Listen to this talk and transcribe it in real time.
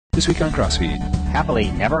This week on CrossFeed.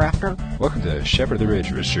 Happily never after? Welcome to Shepherd of the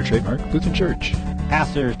Ridge, registered trademark, Lutheran Church.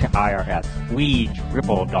 Pastors to IRS. We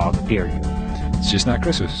triple dog dare you. It's just not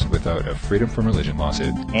Christmas without a Freedom from Religion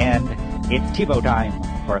lawsuit. And it's Tebow time,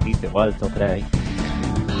 or at least it was till today.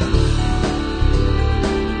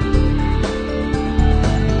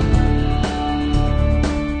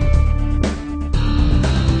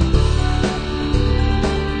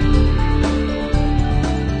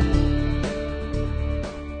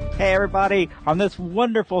 Hey everybody, on this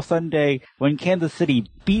wonderful Sunday when Kansas City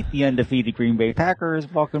beat the undefeated Green Bay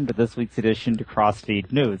Packers, welcome to this week's edition to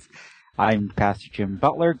CrossFeed News. I'm Pastor Jim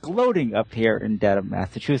Butler, gloating up here in Dedham,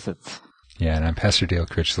 Massachusetts. Yeah, and I'm Pastor Dale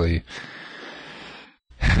Critchley,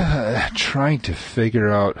 trying to figure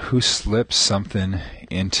out who slipped something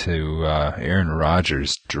into Aaron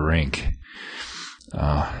Rodgers' drink.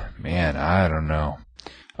 Man, I don't know.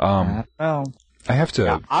 I have to...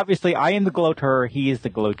 Yeah, obviously, I am the gloater, he is the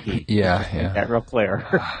gloatee. Yeah. Make that real clear.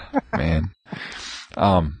 Man.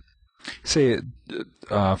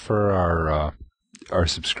 For our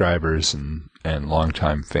subscribers and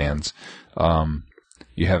longtime fans,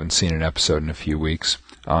 you haven't seen an episode in a few weeks.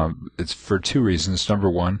 It's for two reasons. Number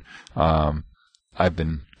one, I've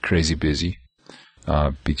been crazy busy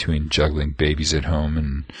between juggling babies at home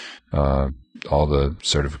and all the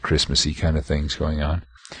sort of Christmassy kind of things going on.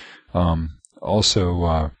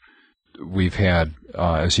 Also, we've had,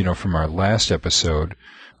 as you know from our last episode,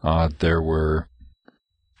 we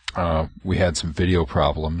had some video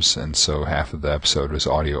problems, and so half of the episode was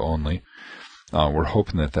audio only. We're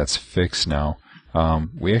hoping that that's fixed now.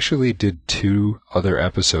 We actually did two other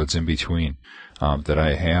episodes in between that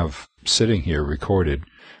I have sitting here recorded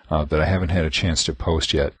that I haven't had a chance to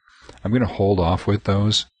post yet. I'm going to hold off with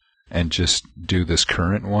those and just do this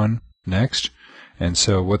current one next. And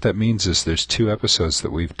so what that means is there's two episodes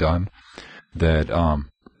that we've done that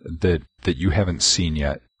that you haven't seen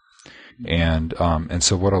yet. And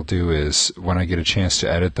so what I'll do is when I get a chance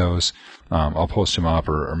to edit those, I'll post them up,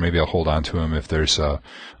 or maybe I'll hold on to them if there's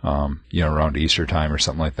around Easter time or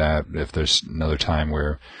something like that. If there's another time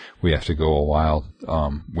where we have to go a while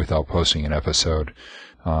without posting an episode,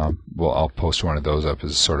 I'll post one of those up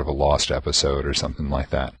as sort of a lost episode or something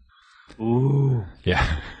like that. Ooh.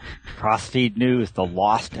 Yeah. CrossFeed News, the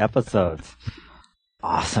lost episodes.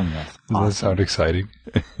 Awesomeness. Does that sound exciting?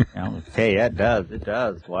 Hey, it does. It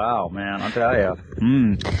does. Wow, man, I'll tell you.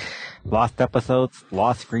 Lost episodes,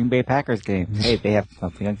 lost Green Bay Packers games. Hey, they have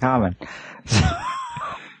something in common.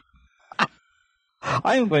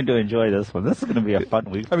 I am going to enjoy this one. This is going to be a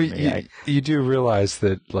fun week for me. You do realize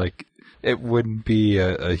that, like, it wouldn't be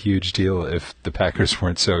a huge deal if the Packers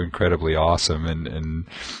weren't so incredibly awesome, and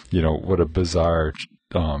what a bizarre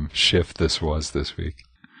shift this was this week.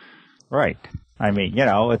 Right. I mean,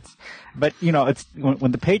 it's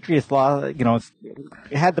when the Patriots lost, it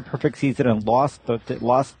had the perfect season and lost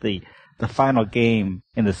the final game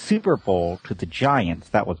in the Super Bowl to the Giants.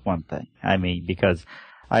 That was one thing. The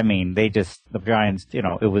Giants,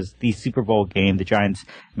 it was the Super Bowl game. The Giants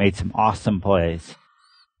made some awesome plays.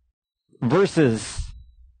 Versus,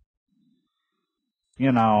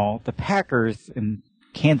 the Packers in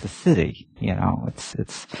Kansas City. It's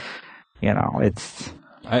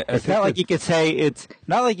not like you could say it's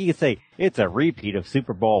a repeat of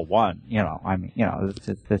Super Bowl one.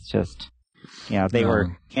 It's just, they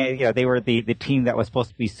were the team that was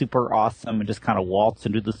supposed to be super awesome and just kind of waltz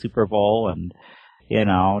into the Super Bowl, and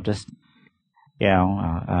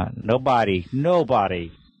nobody.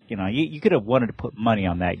 You could have wanted to put money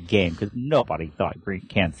on that game because nobody thought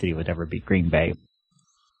Kansas City would ever beat Green Bay.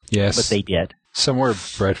 Yes. But they did. Somewhere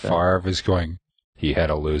Brett Favre is going, he had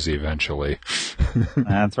to lose eventually.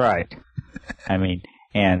 That's right.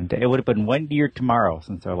 And it would have been 1 year tomorrow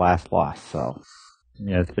since their last loss. So,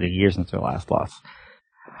 it's been a year since their last loss.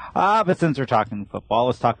 But since we're talking football,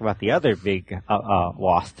 let's talk about the other big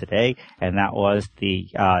loss today, and that was the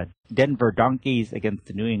Denver Donkeys against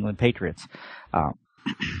the New England Patriots.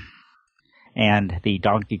 And the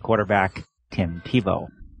Donkey quarterback, Tim Tebow.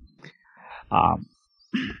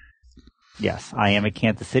 Yes, I am a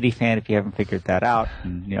Kansas City fan, if you haven't figured that out.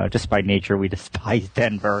 And, just by nature, we despise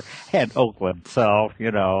Denver and Oakland. So,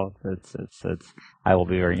 it's I will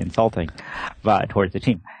be very insulting towards the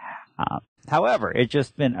team. However, it's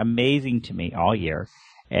just been amazing to me all year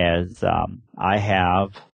as I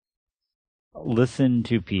have listened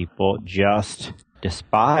to people just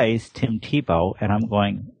despise Tim Tebow, and I'm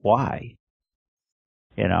going, why?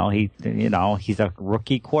 He's a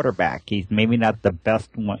rookie quarterback. He's maybe not the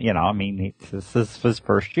best one, this is his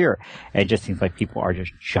first year. It just seems like people are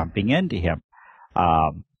just jumping into him.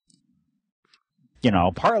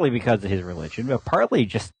 partly because of his religion, but partly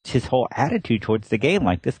just his whole attitude towards the game.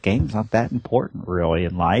 Like, this game's not that important really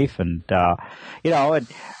in life. And, I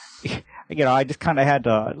just kind of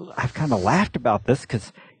I've kind of laughed about this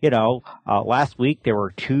because, last week there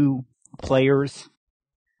were 2 players,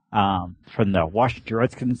 from the Washington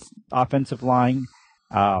Redskins offensive line,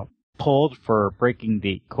 pulled for breaking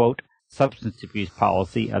the, quote, substance abuse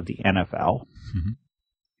policy of the NFL.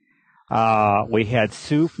 Mm-hmm. We had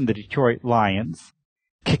Sue from the Detroit Lions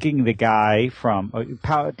kicking the guy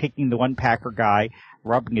taking the one Packer guy,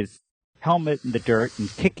 rubbing his helmet in the dirt and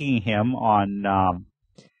kicking him on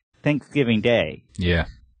Thanksgiving Day. Yeah,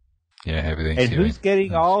 happy Thanksgiving. And who's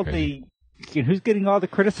getting all the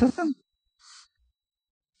criticism?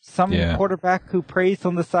 Some quarterback who prays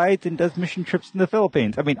on the sides and does mission trips in the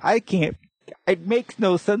Philippines. I mean, it makes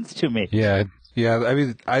no sense to me. Yeah. I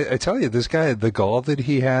mean, I tell you, this guy, the gall that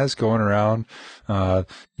he has going around,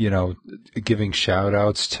 giving shout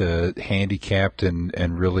outs to handicapped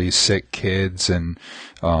and really sick kids and,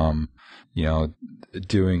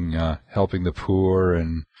 doing, helping the poor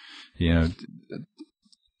and,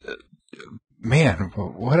 man,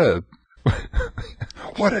 what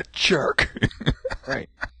a jerk. Right.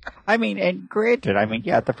 I mean, and granted,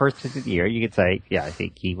 at the first of the year, you could say, I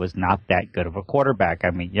think he was not that good of a quarterback.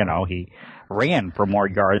 I mean, he ran for more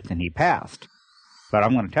yards than he passed. But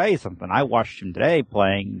I'm going to tell you something. I watched him today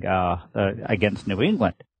playing against New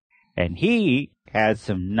England, and he had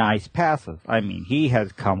some nice passes. I mean, he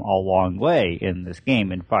has come a long way in this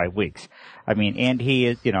game in 5 weeks. I mean, and he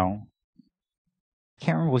is, can't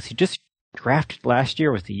remember, was he just drafted last year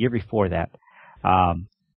or was the year before that?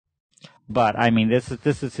 But I mean, this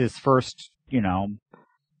is his first,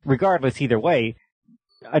 regardless either way,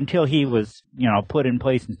 until he was, put in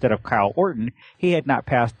place instead of Kyle Orton, he had not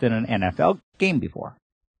passed in an NFL game before.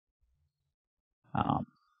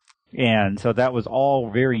 And so that was all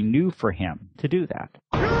very new for him to do that.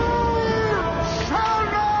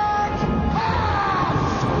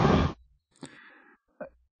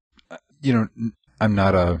 I'm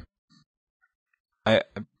not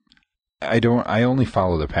I only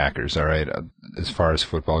follow the Packers, all right, as far as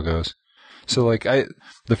football goes. So,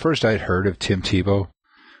 the first I'd heard of Tim Tebow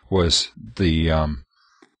was the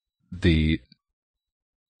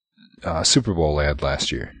Super Bowl ad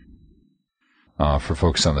last year, for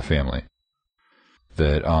Focus on the Family,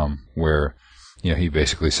 that, where, he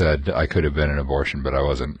basically said, I could have been an abortion, but I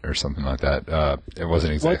wasn't, or something like that. It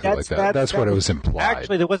wasn't exactly like that. That's what it was implied.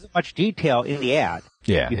 Actually, there wasn't much detail in the ad.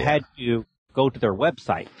 Yeah. You had to go to their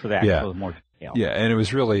website for that, for more detail. Yeah, and it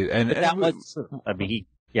was really, that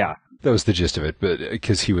was the gist of it, but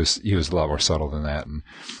because he was a lot more subtle than that, and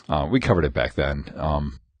we covered it back then.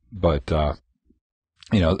 But the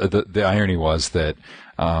irony was that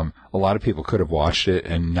a lot of people could have watched it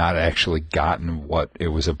and not actually gotten what it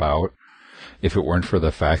was about if it weren't for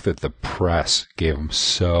the fact that the press gave him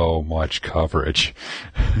so much coverage,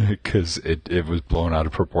 because it was blown out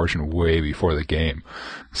of proportion way before the game.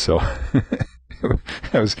 So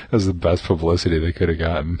that was the best publicity they could have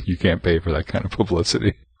gotten. You can't pay for that kind of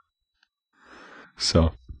publicity.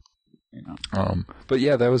 So, but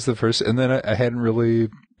yeah, that was the first, and then I hadn't really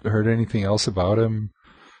heard anything else about him,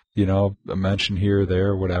 a mention here or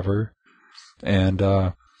there, whatever. And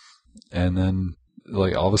then,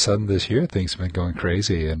 all of a sudden this year, things have been going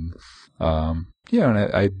crazy, and, and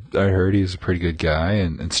I heard he's a pretty good guy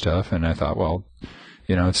and stuff, and I thought, well,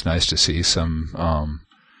 it's nice to see some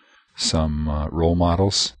role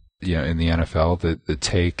models, in the NFL that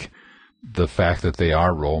take the fact that they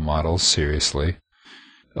are role models seriously.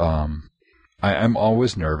 I'm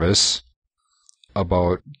always nervous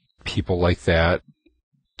about people like that,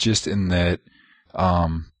 just in that,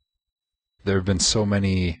 there have been so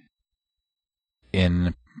many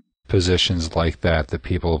in positions like that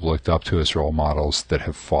people have looked up to as role models that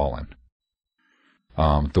have fallen.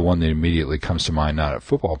 The one that immediately comes to mind, not a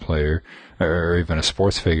football player or even a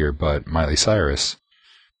sports figure, but Miley Cyrus.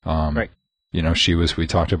 Right. We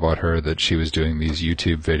talked about her, that she was doing these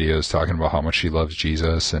YouTube videos talking about how much she loves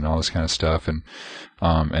Jesus and all this kind of stuff. And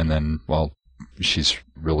then, well, she's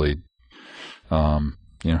really,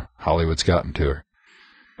 Hollywood's gotten to her.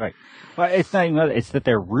 Right. Well, it's not even that, it's that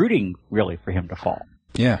they're rooting really for him to fall.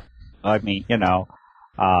 Yeah. I mean, and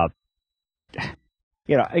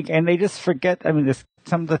they just forget, there's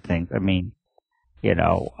some of the things, one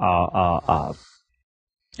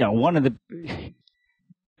of the,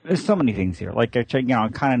 there's so many things here. I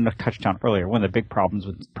kind of touched on earlier, one of the big problems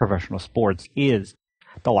with professional sports is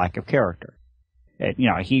the lack of character. And,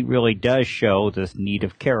 he really does show this need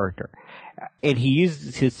of character. And he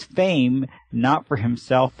uses his fame not for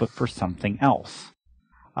himself, but for something else.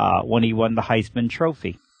 when he won the Heisman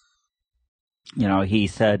Trophy. He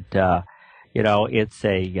said, it's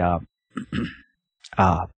a,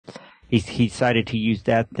 he decided to use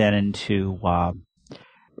that then into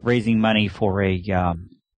raising money for a,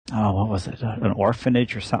 what was it, an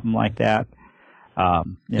orphanage or something like that.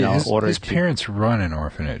 His parents run an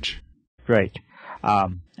orphanage. Right.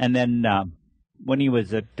 And then when he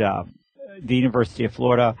was at the University of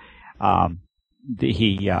Florida,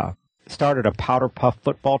 he started a powder puff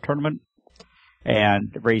football tournament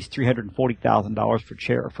and raised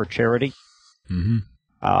 $340,000 for charity. Mm-hmm.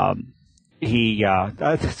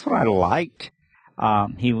 That's what I liked.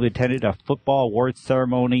 He attended a football awards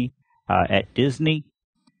ceremony at Disney,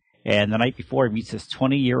 and the night before he meets this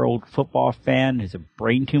 20-year-old football fan who's a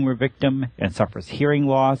brain tumor victim and suffers hearing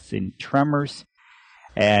loss and tremors.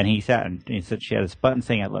 And he said she had this button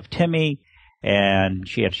saying, "I love Timmy," and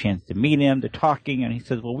she had a chance to meet him, to talking, and he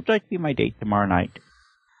says, "Well, would you like to be my date tomorrow night?"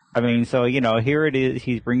 I mean, so, here it is.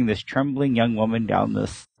 He's bringing this trembling young woman down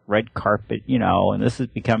this red carpet, and this is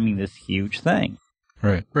becoming this huge thing.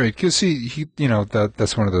 Right. Because he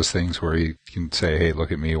that's one of those things where you can say, "Hey,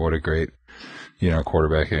 look at me, what a great,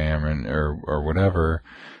 quarterback I am," or whatever.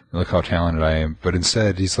 Look how talented I am. But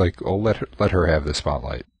instead, he's like, "Oh, let her have the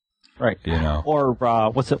spotlight." Right. Or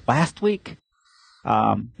was it last week?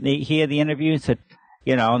 He had the interview and said,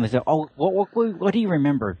 and they said, "Oh, what do you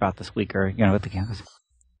remember about this week?" Or at the campus.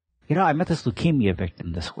 I met this leukemia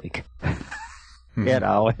victim this week.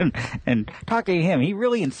 And talking to him, he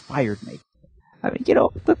really inspired me. I mean,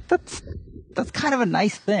 that's kind of a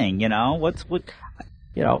nice thing,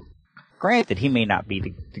 Granted, he may not be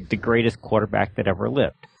the greatest quarterback that ever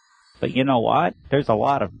lived, but you know what? There's a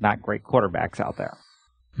lot of not great quarterbacks out there.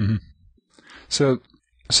 Mm-hmm. So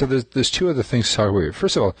there's two other things to talk about here.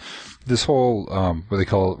 First of all, this whole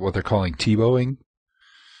what they're calling Tebowing,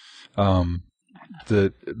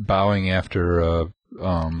 the bowing after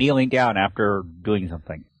kneeling down after doing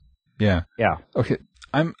something. Yeah. Yeah. Okay.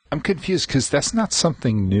 I'm confused because that's not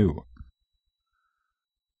something new.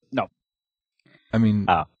 No. I mean,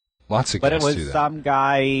 lots of guys do that. But it was some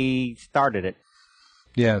guy started it.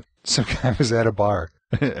 Yeah, some guy was at a bar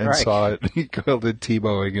and saw it. He called it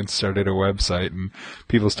Tebowing and started a website, and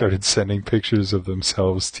people started sending pictures of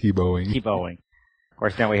themselves Tebowing. Of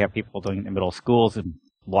course, now we have people doing it in the middle of schools and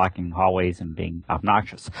blocking hallways and being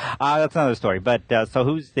obnoxious. That's another story. But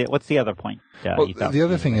so what's the other point? The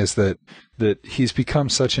other thing is that he's become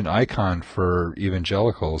such an icon for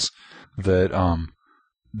evangelicals that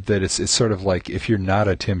it's sort of like, if you're not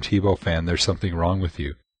a Tim Tebow fan, there's something wrong with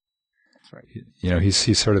you. That's right.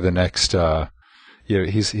 He's sort of the next.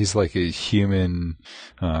 He's like a human,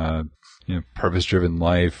 purpose-driven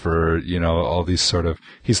life, or all these sort of.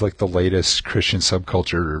 He's like the latest Christian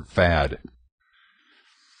subculture fad.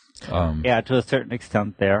 To a certain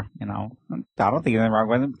extent there, I don't think there's anything wrong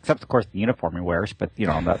with him, except of course the uniform he wears, but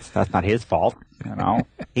that's not his fault,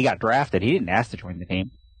 He got drafted. He didn't ask to join the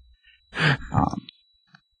team.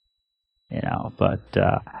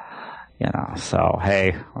 So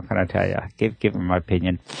hey, what can I tell you? Give him my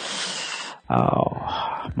opinion.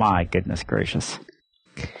 Oh, my goodness gracious.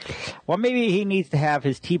 Well, maybe he needs to have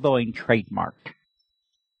his Tebowing trademarked.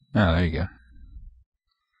 Oh, there you go.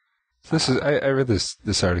 I read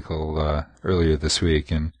this article earlier this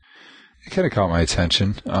week, and it kind of caught my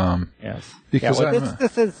attention. Yes. Because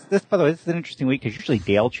this by the way, this is an interesting week because usually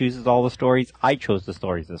Dale chooses all the stories. I chose the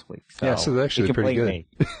stories this week. So they're actually pretty good.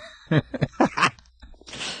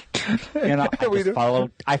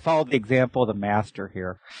 I followed the example of the master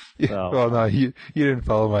here. So. Well, no, you didn't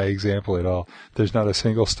follow my example at all. There's not a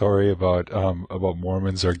single story about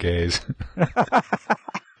Mormons or gays.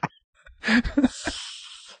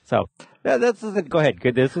 So go ahead.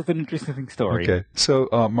 Good. This is an interesting story. Okay. So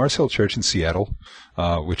Mars Hill Church in Seattle,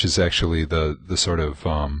 which is actually the sort of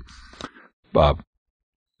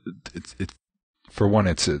for one,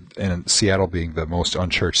 and Seattle being the most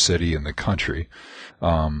unchurched city in the country,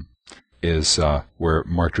 is where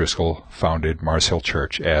Mark Driscoll founded Mars Hill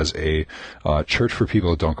Church as a church for people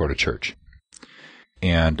who don't go to church.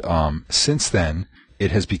 And since then,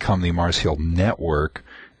 it has become the Mars Hill Network,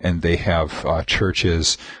 and they have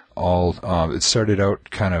churches all. It started out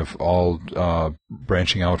kind of all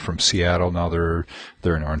branching out from Seattle. Now they're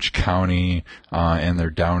in Orange County, and they're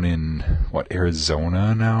down in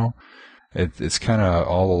Arizona now. It's kind of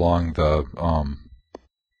all along the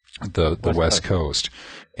West Coast.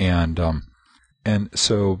 And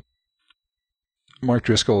so Mark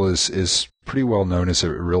Driscoll is pretty well known as a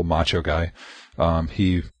real macho guy.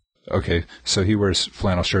 So he wears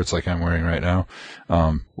flannel shirts like I'm wearing right now,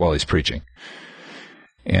 while he's preaching.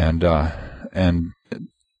 And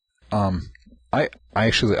I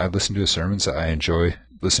listen to his sermons. I enjoy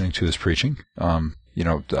listening to his preaching.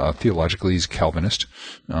 Theologically, he's a Calvinist,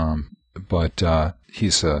 but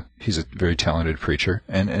he's a very talented preacher,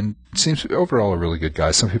 and seems overall a really good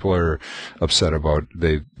guy. Some people are upset about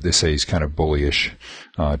they say he's kind of bullyish,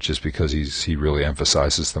 just because he really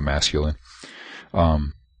emphasizes the masculine.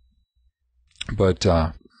 But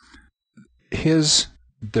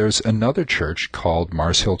there's another church called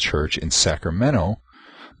Mars Hill Church in Sacramento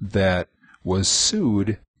that was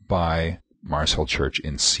sued by Mars Hill Church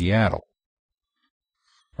in Seattle.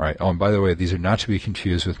 All right. Oh, and by the way, these are not to be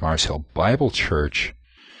confused with Mars Hill Bible Church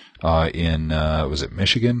in was it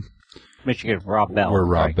Michigan? Michigan, Rob Bell. Where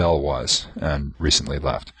Rob Bell was and recently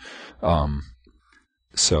left.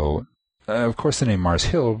 So, of course, the name Mars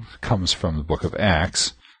Hill comes from the book of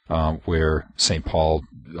Acts, where St. Paul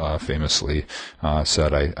famously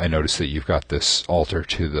said, I noticed that you've got this altar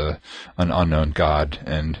to an unknown God,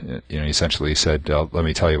 and he essentially said, let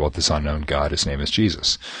me tell you about this unknown God. His name is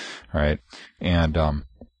Jesus. All right. And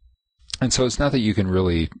so it's not that you can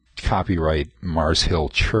really copyright Mars Hill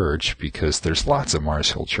Church, because there's lots of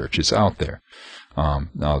Mars Hill churches out there.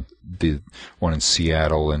 Now, the one in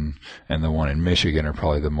Seattle and the one in Michigan are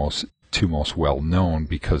probably the two most well known,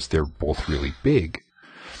 because they're both really big.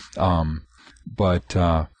 But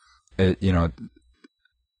all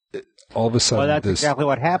of a sudden, well, that's exactly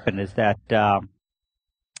what happened. Is that the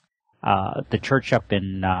church up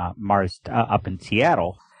in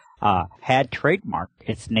Seattle had trademarked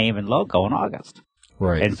its name and logo in August,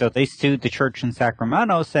 right? And so they sued the church in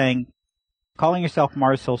Sacramento, saying, "Calling yourself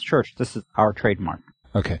Mars Hills Church, this is our trademark."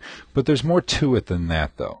 Okay, but there's more to it than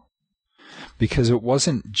that, though, because it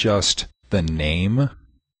wasn't just the name.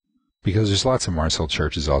 Because there's lots of Mars Hill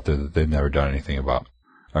churches out there that they've never done anything about.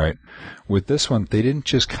 All right. With this one, they didn't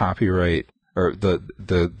just copyright, or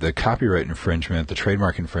the copyright infringement, the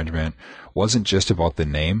trademark infringement wasn't just about the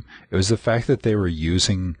name. It was the fact that they were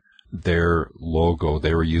using their logo.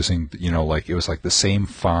 They were using, it was like the same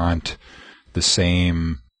font, the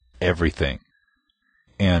same everything.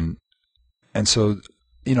 And so,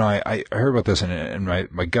 I heard about this, and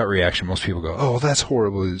my gut reaction, most people go, "Oh, that's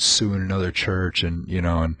horrible, suing another church," and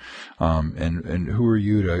who are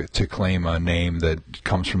you to claim a name that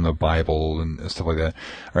comes from the Bible and stuff like that.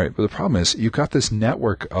 All right, but the problem is you've got this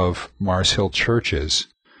network of Mars Hill churches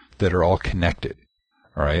that are all connected.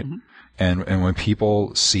 All right, mm-hmm. And when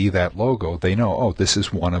people see that logo, they know, oh, this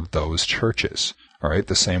is one of those churches. All right,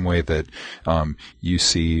 the same way that you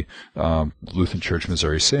see Lutheran Church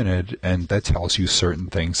Missouri Synod, and that tells you certain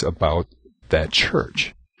things about that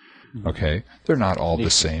church. Okay, they're not all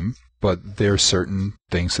the same, but there are certain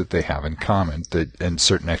things that they have in common, and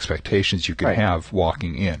certain expectations you can have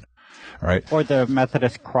walking in. All right, or the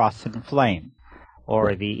Methodist Cross and Flame,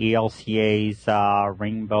 or the ELCA's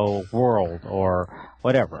Rainbow World, or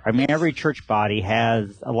whatever. I mean, a lot of church bodies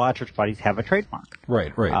have a trademark.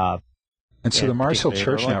 Right. And so the Mars Hill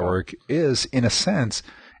Church Network is, in a sense,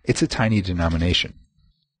 it's a tiny denomination.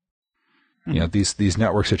 Mm-hmm. These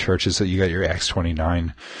networks of churches, that you got your Acts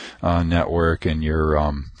 29 network, and your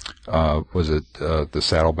the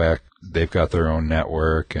Saddleback, they've got their own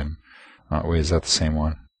network, and wait, is that the same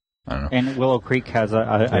one? I don't know. And Willow Creek has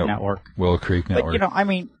a network. Willow Creek network. But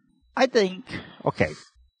I think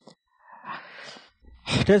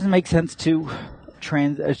it doesn't make sense to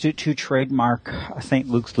trademark St.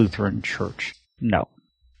 Luke's Lutheran Church. No.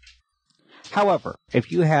 However,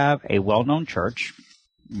 if you have a well-known church,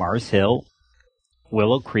 Mars Hill,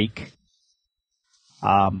 Willow Creek,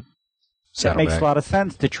 it makes a lot of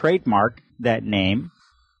sense to trademark that name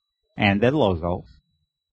and that logo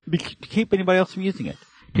to keep anybody else from using it.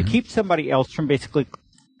 To keep somebody else from basically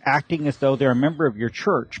acting as though they're a member of your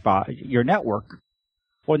church, your network,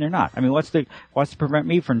 when they're not. I mean, what's to prevent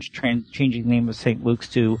me from changing the name of St. Luke's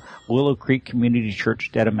to Willow Creek Community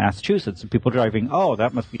Church, Dedham, Massachusetts, and people driving, oh,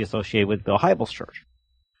 that must be associated with Bill Hybels' church.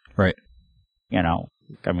 Right.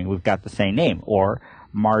 We've got the same name. Or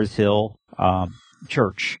Mars Hill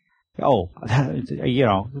Church.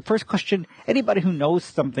 The first question, anybody who knows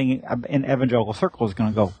something in evangelical circles is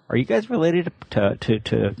going to go, are you guys related to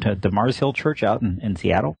the Mars Hill Church out in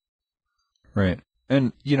Seattle? Right.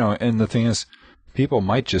 And, and the thing is, people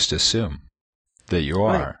might just assume that you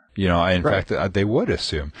are. Right. In fact, they would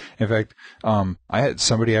assume. In fact,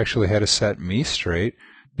 somebody actually had to set me straight,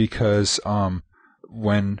 because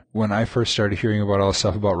when I first started hearing about all the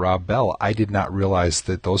stuff about Rob Bell, I did not realize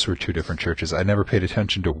that those were two different churches. I never paid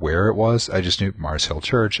attention to where it was. I just knew Mars Hill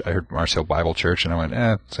Church. I heard Mars Hill Bible Church, and I went,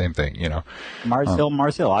 same thing,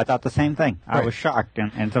 Mars Hill. I thought the same thing. I was shocked,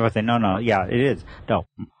 and so I said, no, yeah, it is. No,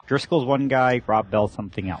 Driscoll's one guy, Rob Bell's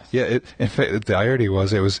something else. Yeah, in fact, the irony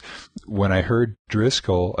was, it was when I heard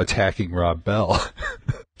Driscoll attacking Rob Bell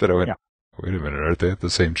that I went, wait a minute, aren't they at the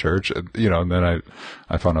same church? And then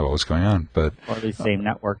I found out what was going on. But or the same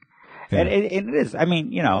network. Yeah. And it is. I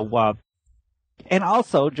mean, and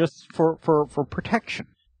also just for protection.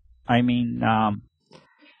 I mean, that,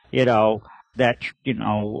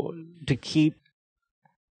 to keep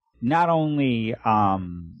not only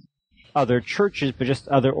other churches, but just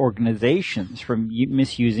other organizations from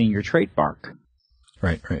misusing your trademark.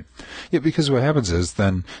 Right. Yeah, because what happens is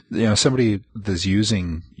then, somebody that's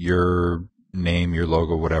using your name, your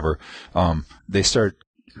logo, whatever, they start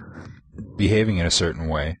behaving in a certain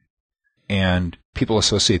way, and people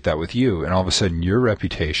associate that with you, and all of a sudden your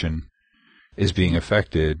reputation is being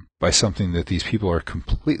affected by something that these people are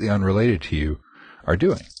completely unrelated to you are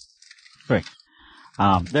doing. Right.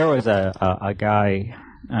 There was a guy,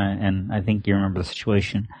 and I think you remember the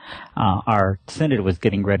situation. Our synod was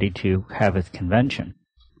getting ready to have its convention,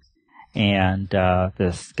 and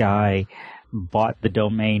this guy bought the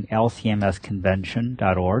domain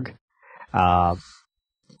lcmsconvention.org,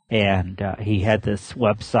 and he had this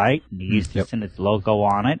website, and he used the synod's logo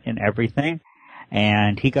on it and everything,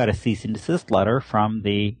 and he got a cease and desist letter from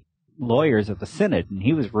the lawyers of the synod, and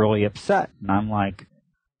he was really upset. And I'm like,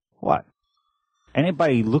 what?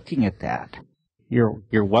 Anybody looking at that, your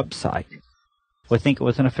website, would think it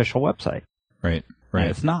was an official website. Right. And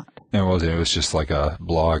it's not. It was just like a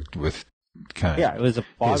blog with kind of it was a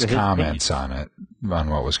blog his comments on it, on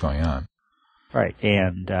what was going on. Right.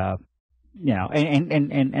 And I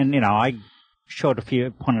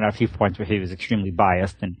pointed out a few points where he was extremely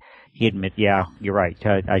biased, and he admitted, yeah, you're right,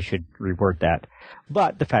 I should reword that.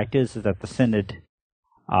 But the fact is that the synod,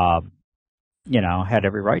 had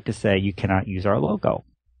every right to say you cannot use our logo.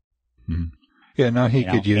 Mm-hmm. Yeah, now he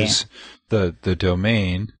could use the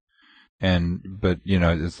domain, but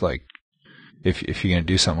it's like if you're going to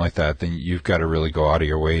do something like that, then you've got to really go out of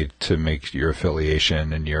your way to make your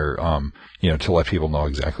affiliation and your to let people know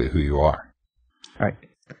exactly who you are. Right.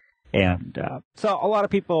 And so a lot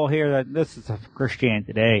of people hear that this is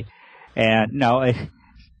Christianity Today, and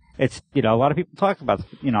it's a lot of people talk about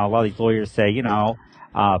a lot of these lawyers say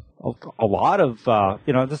a lot of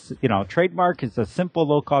trademark is a simple,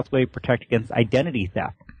 low-cost way to protect against identity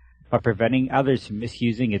theft by preventing others from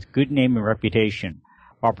misusing its good name and reputation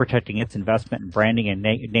while protecting its investment in branding and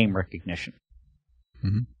name recognition.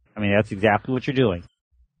 Mm-hmm. I mean, that's exactly what you're doing.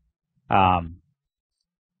 The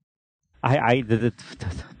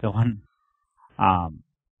one,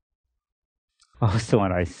 what was the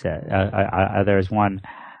one I said? There's one,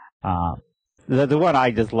 the one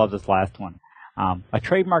I just love, this last one. A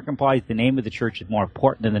trademark implies the name of the church is more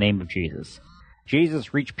important than the name of Jesus.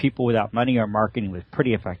 Jesus reached people without money or marketing was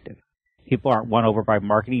pretty effective. People aren't won over by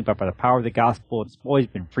marketing, but by the power of the gospel. It's always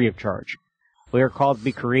been free of charge. We are called to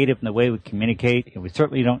be creative in the way we communicate, and we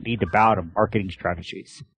certainly don't need to bow to marketing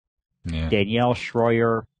strategies. Yeah. Danielle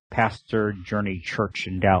Schroyer, Pastor Journey Church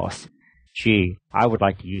in Dallas. Gee, I would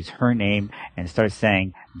like to use her name and start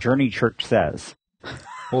saying, Journey Church says.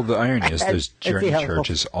 Well, the irony is there's Journey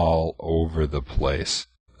churches all over the place.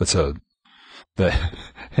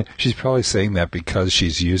 She's probably saying that because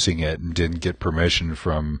she's using it and didn't get permission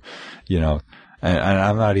from, and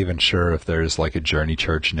I'm not even sure if there's like a Journey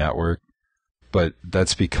Church network, but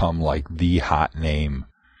that's become like the hot name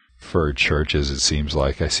for churches, it seems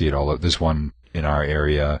like. I see it all over. There's one in our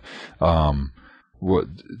area.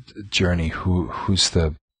 Journey, who's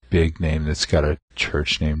the big name that's got a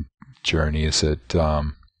church named Journey? Is it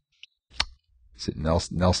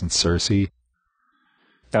Nelson Searcy?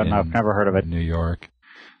 Don't know. I've never heard of it. New York.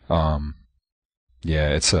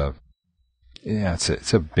 It's a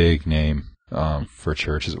big name for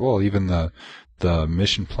churches. Well, even the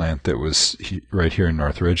mission plant that was right here in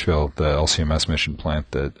North Ridgeville, the LCMS mission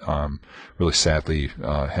plant that really sadly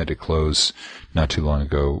had to close not too long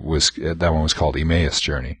ago, that one was called Emmaus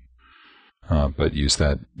Journey, but used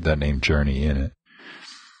that name Journey in it.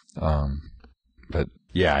 But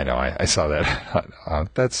yeah, I know. I saw that.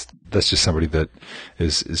 That's just somebody that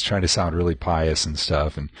is trying to sound really pious and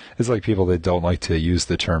stuff, and it's like people that don't like to use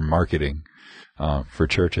the term marketing for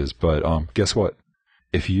churches. But guess what?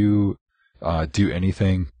 If you do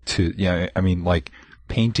anything to, like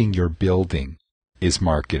painting your building is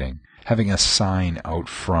marketing. Having a sign out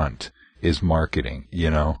front is marketing.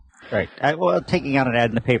 Right. Well, taking out an ad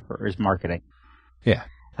in the paper is marketing. Yeah.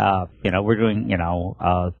 We're doing, you can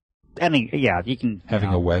having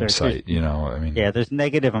a website. I mean, yeah, there's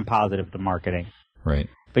negative and positive to marketing, right?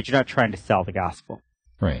 But you're not trying to sell the gospel,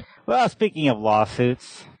 right? Well, speaking of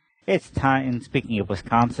lawsuits, it's time. And speaking of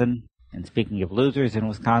Wisconsin, and speaking of losers in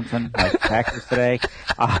Wisconsin, like Packers today,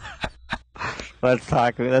 let's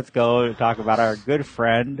go talk about our good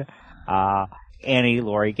friend Annie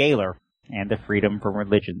Laurie Gaylor and the Freedom from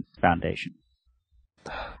Religion Foundation.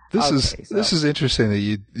 This is interesting that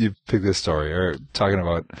you picked this story. Or talking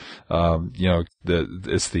about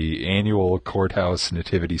it's the annual courthouse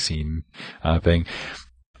nativity scene thing.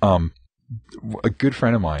 A good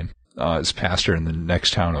friend of mine is pastor in the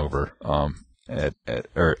next town over. I'm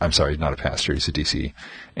sorry, not a pastor. He's a DC,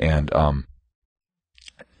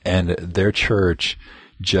 and their church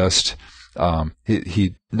just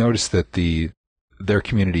he noticed that their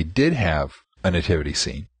community did have a nativity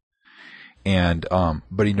scene. And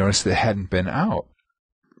but he noticed that it hadn't been out,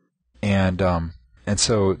 and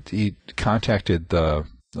so he contacted the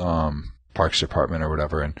Parks Department or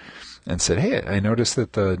whatever, and said, "Hey, I noticed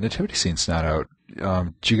that the nativity scene's not out.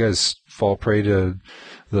 Did you guys fall prey to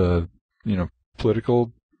the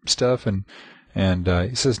political stuff?" And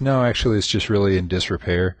he says, "No, actually, it's just really in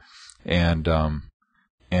disrepair, and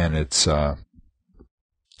it's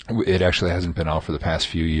it actually hasn't been out for the past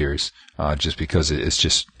few years, just because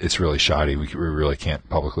it's really shoddy. We really can't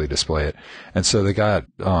publicly display it." And so they got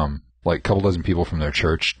like a couple dozen people from their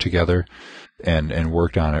church together and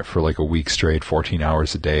worked on it for like a week straight, 14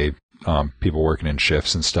 hours a day, people working in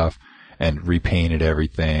shifts and stuff, and repainted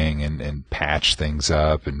everything and patched things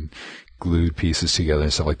up and glued pieces together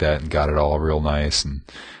and stuff like that, and got it all real nice and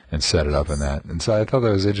set it up in that. And so I thought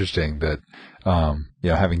that was interesting that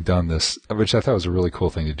having done this, which I thought was a really cool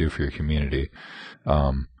thing to do for your community,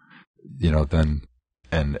 then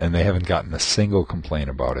and they haven't gotten a single complaint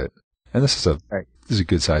about it. And this is a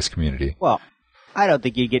good sized community. Well, I don't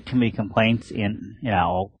think you get too many complaints in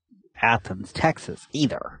Athens, Texas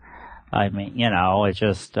either. I mean, it's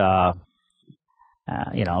just it's a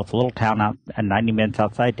little town out 90 minutes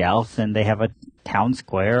outside Dallas, and they have a town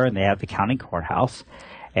square, and they have the county courthouse,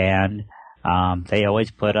 and they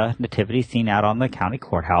always put a nativity scene out on the county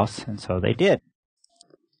courthouse, and so they did.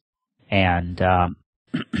 And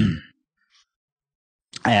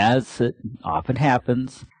as it often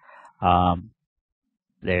happens,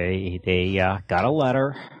 they got a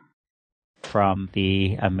letter from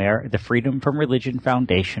the Freedom from Religion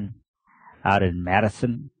Foundation out in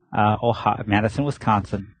Madison,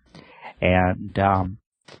 Wisconsin, and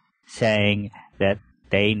saying that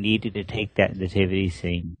they needed to take that nativity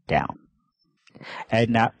scene down. And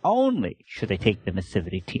not only should they take the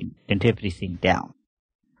nativity scene down,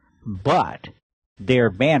 but their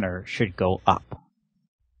banner should go up.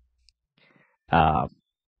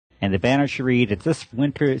 And the banner should read, "It's this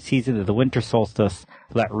winter season of the winter solstice,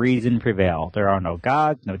 let reason prevail. There are no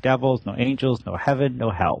gods, no devils, no angels, no heaven,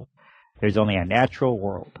 no hell. There's only a natural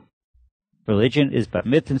world. Religion is but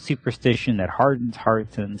myth and superstition that hardens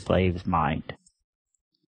hearts and enslaves mind."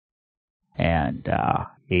 And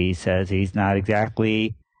he says he's not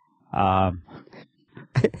exactly, I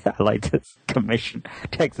like this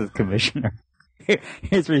Texas commissioner.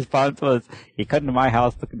 His response was, "You come to my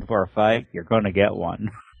house looking for a fight, you're going to get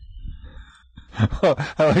one." I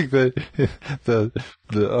like that the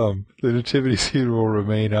nativity scene will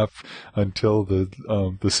remain up until the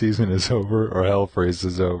season is over or hell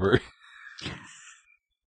freezes over.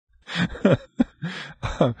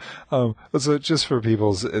 So just for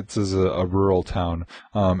people's, it's a rural town.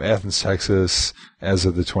 Athens, Texas, as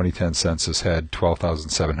of the 2010 census, had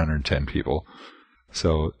 12,710 people.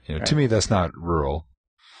 So right. To me, that's not rural.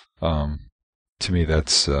 To me,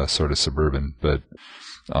 that's sort of suburban. But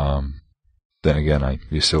then again, I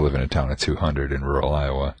used to live in a town of 200 in rural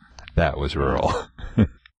Iowa. That was rural.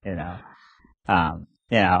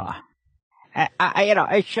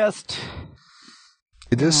 It's just.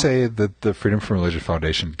 It does say that the Freedom from Religion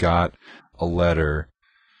Foundation got a letter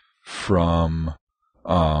from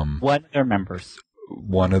one of their members.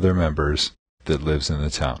 One of their members that lives in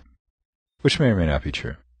the town, which may or may not be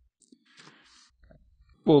true.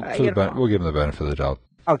 We'll give them the benefit of the doubt.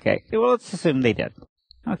 Okay, well, let's assume they did.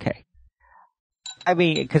 Okay. I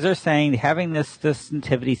mean, because they're saying having this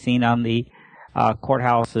nativity scene on the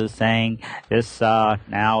courthouse is saying this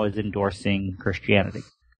now is endorsing Christianity.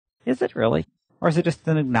 Is it really? Or is it just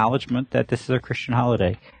an acknowledgement that this is a Christian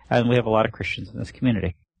holiday, and we have a lot of Christians in this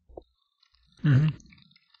community? Mm-hmm.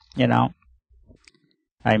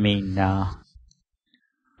 I mean, up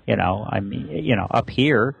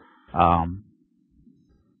here,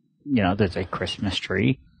 there's a Christmas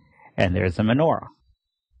tree, and there's a menorah.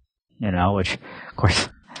 which, of course,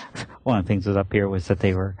 one of the things that was up here was that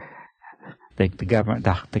they were, the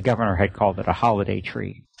governor had called it a holiday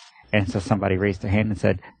tree. And so somebody raised their hand and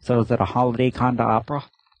said, so is it a holiday candelabra?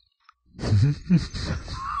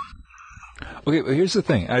 Okay, well, here's the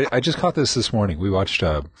thing. I just caught this morning. We watched,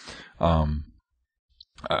 I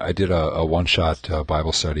did a one-shot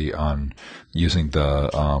Bible study on using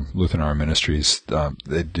the Lutheran Arm Ministries.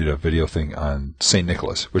 They did a video thing on St.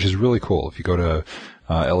 Nicholas, which is really cool. If you go to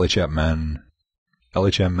lhmmen.org,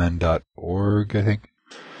 I think,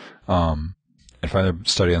 and find their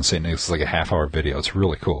study on St. Nicholas, it's like a half-hour video. It's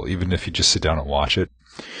really cool, even if you just sit down and watch it.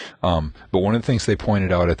 But one of the things they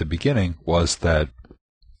pointed out at the beginning was that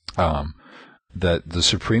that the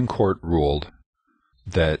Supreme Court ruled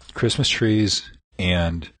that Christmas trees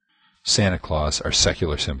and Santa Claus are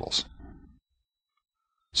secular symbols.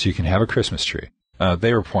 So you can have a Christmas tree.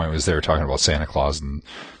 They were talking about Santa Claus and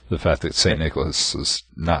the fact that St. Nicholas is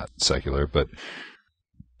not secular, but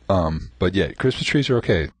yeah, Christmas trees are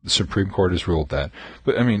okay. The Supreme Court has ruled that.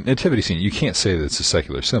 But I mean, nativity scene, you can't say that it's a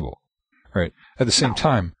secular symbol, right? At the same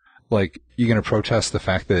time, like, you're going to protest the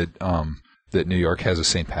fact that that New York has a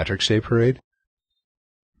St. Patrick's Day parade?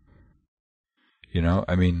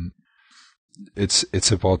 I mean,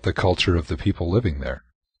 it's about the culture of the people living there,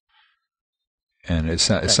 and it's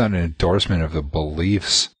not an endorsement of the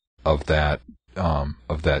beliefs of that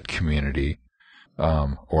community,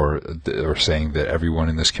 or saying that everyone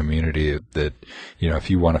in this community, that if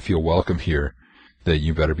you want to feel welcome here, that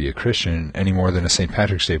you better be a Christian, any more than a St.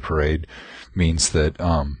 Patrick's Day parade means that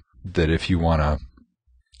that if you want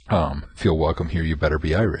to feel welcome here, you better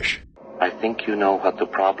be Irish. I think you know what the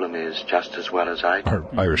problem is just as well as I do. Or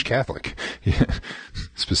Irish Catholic,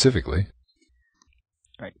 specifically.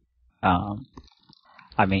 Right. I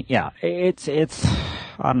mean, yeah, it's. I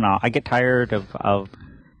don't know. I get tired of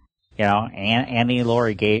Annie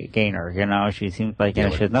Laurie Gaynor. She seems like she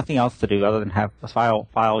has nothing else to do other than file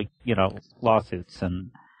lawsuits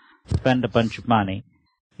and spend a bunch of money.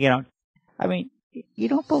 I mean, you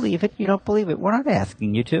don't believe it. You don't believe it. We're not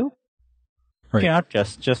asking you to. Right.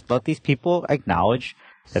 Just let these people acknowledge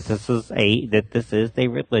that this is a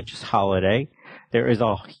religious holiday. There is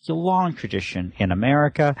a long tradition in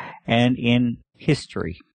America and in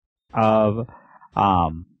history of,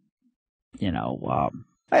 yeah.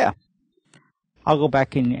 I'll go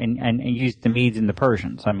back and use the Medes and the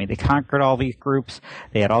Persians. I mean, they conquered all these groups.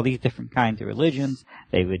 They had all these different kinds of religions.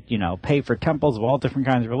 They would, pay for temples of all different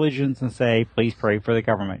kinds of religions and say, please pray for the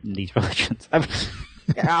government in these religions. I mean,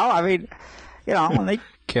 when they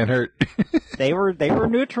can't hurt. they were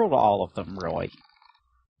neutral to all of them, really.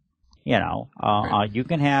 Right. You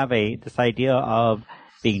can have this idea of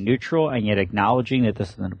being neutral and yet acknowledging that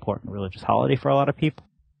this is an important religious holiday for a lot of people,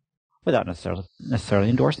 without necessarily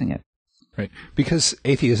endorsing it. Right, because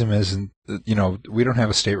atheism isn't. We don't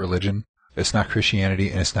have a state religion. It's not Christianity,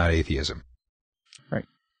 and it's not atheism. Right.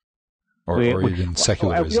 Or even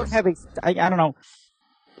secularism. We don't have I don't know.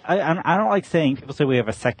 I don't like saying, people say we have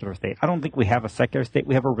a secular state. I don't think we have a secular state.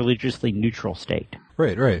 We have a religiously neutral state.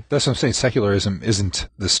 Right. That's what I'm saying. Secularism isn't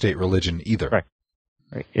the state religion either. Right.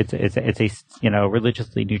 It's a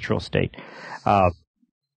religiously neutral state. And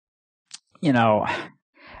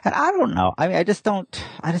I don't know. I mean, I just don't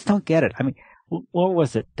get it. I mean, what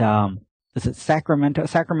was it? Is it Sacramento?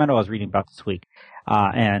 Sacramento I was reading about this week.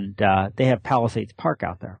 And they have Palisades Park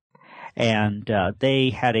out there. And they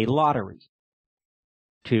had a lottery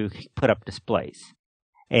to put up displays.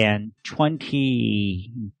 And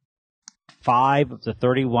 25 of the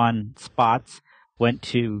 31 spots went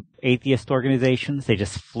to atheist organizations. They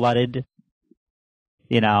just flooded,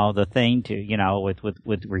 the thing to,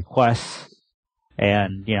 with requests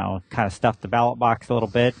and, kind of stuffed the ballot box a little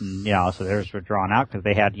bit. And, so theirs were drawn out because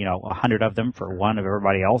they had, 100 of them for one of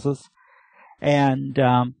everybody else's. And,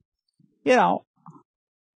 to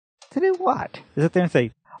do what? Is it there and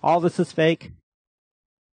say, all this is fake?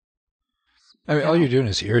 I mean, all you're doing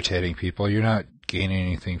is irritating people. You're not gaining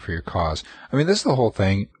anything for your cause. I mean, this is the whole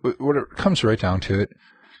thing. What it comes right down to it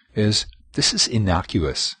is this is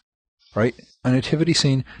innocuous, right? A nativity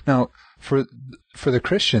scene. Now, for the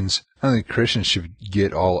Christians, I don't think Christians should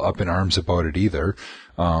get all up in arms about it either,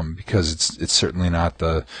 because it's certainly not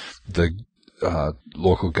the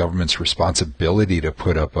local government's responsibility to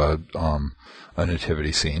put up a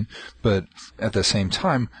nativity scene. But at the same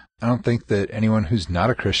time, I don't think that anyone who's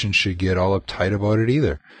not a Christian should get all uptight about it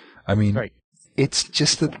either. I mean, right. It's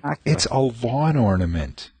just it's a lawn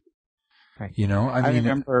ornament. Right. I mean,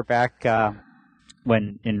 remember back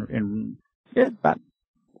when about,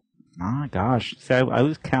 oh gosh, I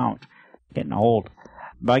lose count, getting old.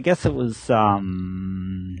 But I guess it was at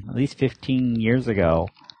least 15 years ago.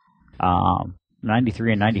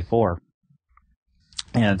 93 and 94.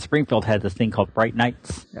 And Springfield had this thing called Bright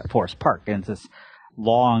Nights at Forest Park, and it's this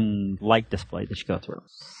long light display that you go through.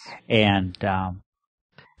 And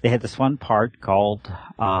they had this one part called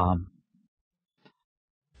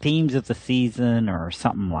Themes of the Season or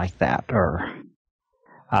something like that.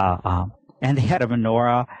 And they had a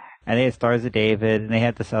menorah, and they had Stars of David, and they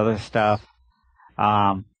had this other stuff.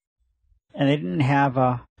 And they didn't have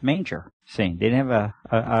a manger scene. They didn't have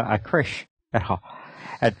a krish at all.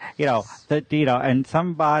 And, and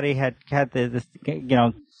somebody had this,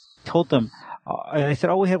 told them, they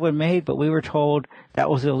said, we had one made, but we were told that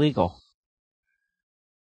was illegal.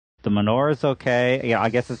 The menorah's okay. I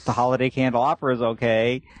guess it's the holiday candelabra is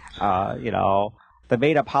okay. The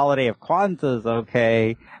made-up holiday of Kwanzaa is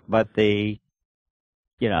okay, but this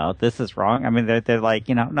is wrong. I mean, they're like,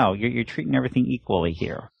 no, you're treating everything equally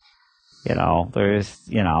here. There's,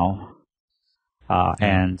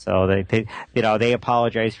 and so they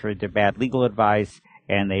apologized for their bad legal advice,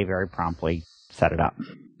 and they very promptly set it up.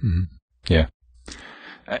 Mm-hmm. Yeah.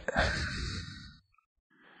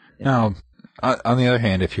 Now, on the other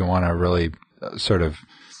hand, if you want to really sort of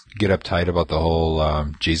get uptight about the whole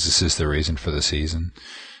Jesus is the reason for the season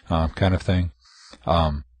kind of thing,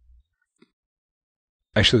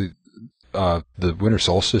 actually, the winter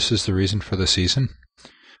solstice is the reason for the season.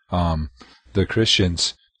 The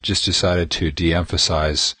Christians just decided to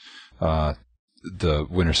de-emphasize the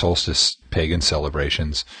winter solstice pagan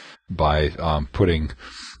celebrations by putting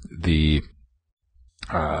the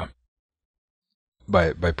by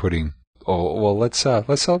putting let's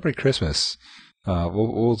celebrate Christmas.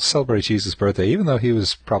 We'll celebrate Jesus' birthday, even though he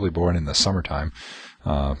was probably born in the summertime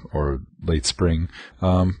or late spring.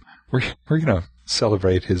 We're gonna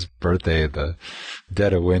celebrate his birthday at the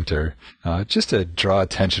dead of winter, just to draw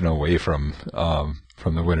attention away from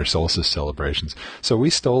the winter solstice celebrations. So we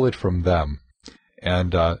stole it from them,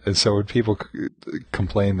 and so when people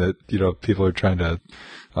complain that people are trying to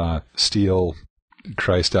steal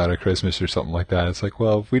Christ out of Christmas or something like that, it's like,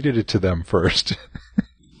 well, we did it to them first.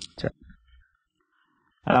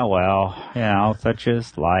 Oh well, such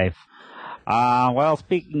is life.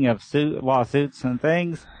 Speaking of lawsuits and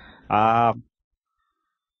things, and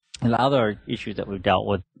other issues that we've dealt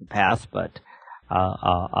with in the past, but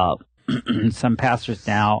some pastors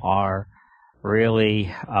now are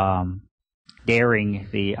really daring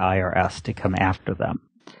the IRS to come after them.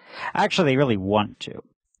 Actually, they really want to.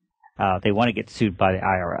 They want to get sued by the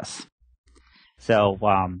IRS. So,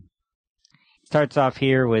 starts off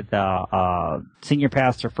here with senior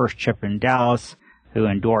pastor First Chip in Dallas, who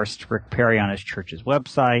endorsed Rick Perry on his church's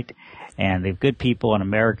website, and the good people in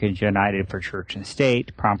Americans United for Church and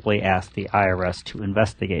State promptly asked the IRS to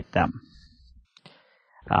investigate them.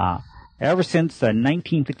 Ever since the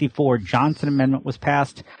 1954 Johnson Amendment was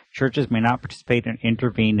passed, churches may not participate and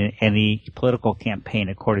intervene in any political campaign,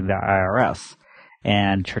 according to the IRS,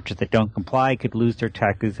 and churches that don't comply could lose their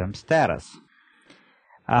tax-exempt status.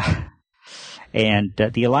 And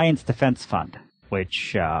the Alliance Defense Fund,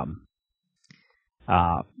 which is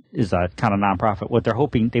a kind of nonprofit, what they're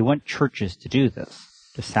hoping, they want churches to do this,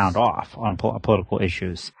 to sound off on political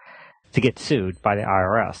issues, to get sued by the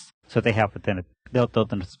IRS. So they have, but then they'll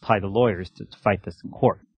then supply the lawyers to fight this in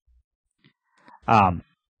court. The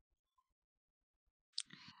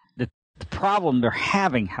problem they're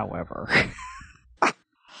having, however,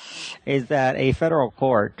 is that a federal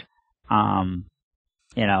court, in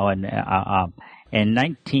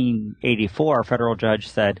 1984, a federal judge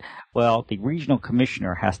said, well, the regional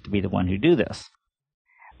commissioner has to be the one who do this.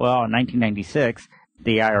 Well, in 1996,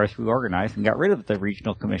 the IRS reorganized and got rid of the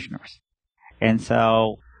regional commissioners. And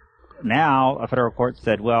so now a federal court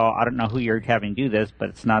said, well, I don't know who you're having do this, but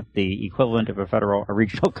it's not the equivalent of a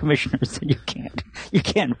regional commissioner, so you can't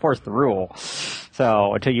enforce the rule.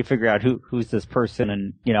 So until you figure out who's this person,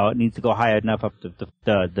 and it needs to go high enough up the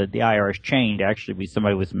IRS chain to actually be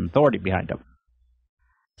somebody with some authority behind them.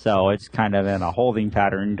 So it's kind of in a holding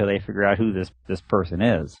pattern until they figure out who this person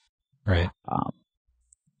is. Right.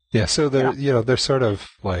 So they're sort of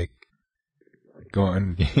like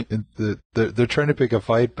going. They're trying to pick a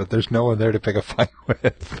fight, but there's no one there to pick a fight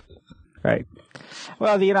with. Right.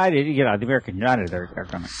 Well, the American United are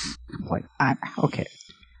going to like, okay.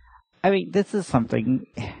 I mean, this is something,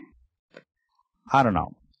 I don't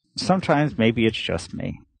know. Sometimes maybe it's just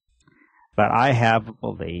me, but I have a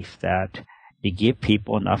belief that you give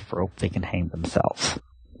people enough rope, they can hang themselves.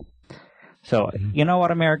 So, you know what,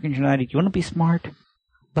 Americans United, you want to be smart?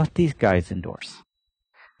 Let these guys endorse.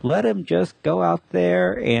 Let them just go out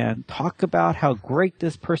there and talk about how great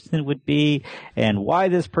this person would be and why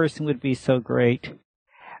this person would be so great.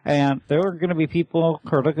 And there are going to be people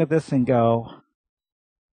who are looking at this and go,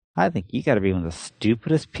 I think you got to be one of the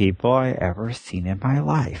stupidest people I ever seen in my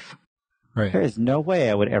life. Right. There is no way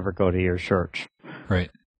I would ever go to your church. Right.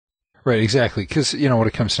 Right, exactly. Because, you know, what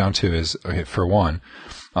it comes down to is, okay, for one,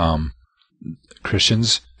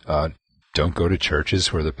 Christians don't go to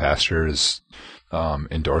churches where the pastor is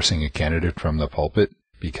endorsing a candidate from the pulpit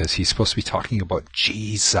because he's supposed to be talking about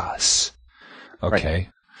Jesus. Okay? Right.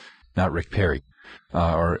 Not Rick Perry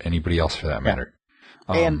or anybody else for that matter.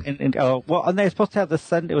 And they're supposed to have the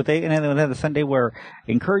Sunday. They have the Sunday where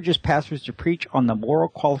encourages pastors to preach on the moral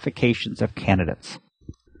qualifications of candidates.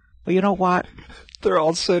 Well, you know what? They're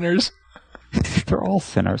all sinners. They're all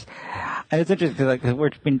sinners. And it's interesting because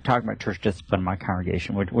we've been talking about church discipline in my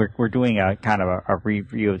congregation. We're doing a kind of a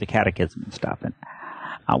review of the catechism and stuff. And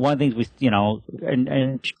one of the things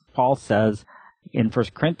and Paul says in 1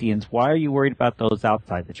 Corinthians, why are you worried about those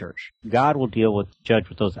outside the church? God will judge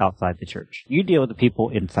with those outside the church. You deal with the people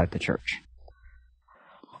inside the church.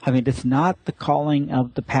 I mean, it's not the calling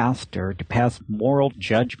of the pastor to pass moral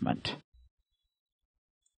judgment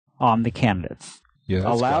on the candidates. Yeah,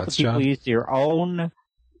 allow the people to use their own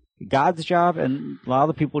God's job, and allow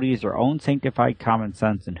the people to use their own sanctified common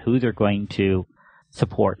sense and who they're going to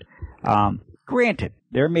support. Granted,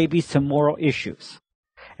 there may be some moral issues.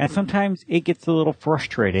 And sometimes it gets a little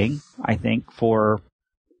frustrating, I think, for,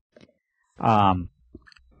 I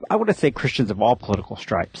want to say Christians of all political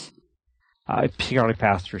stripes, particularly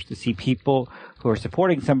pastors, to see people who are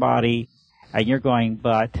supporting somebody and you're going,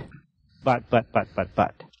 but.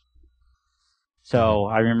 So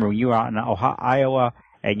I remember when you were out in Iowa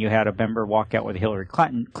and you had a member walk out with a Hillary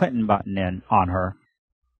Clinton button on her.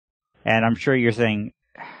 And I'm sure you're saying,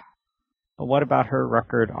 well, what about her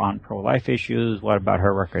record on pro-life issues? What about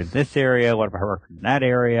her record in this area? What about her record in that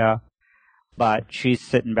area? But she's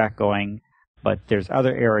sitting back going, but there's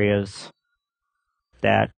other areas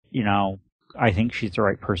that, I think she's the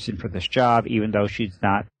right person for this job, even though she's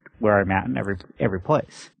not where I'm at in every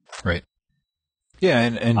place. Right. Yeah,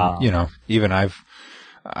 and even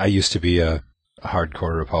I used to be a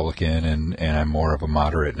hardcore Republican, and I'm more of a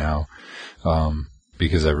moderate now,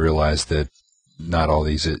 because I realized that not all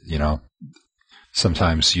these,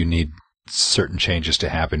 sometimes you need certain changes to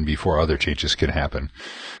happen before other changes can happen.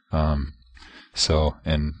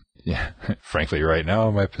 Frankly, right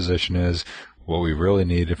now my position is what we really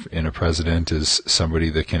need in a president is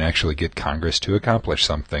somebody that can actually get Congress to accomplish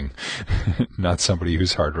something, not somebody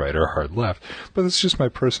who's hard right or hard left. But it's just my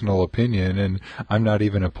personal opinion, and I'm not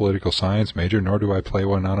even a political science major, nor do I play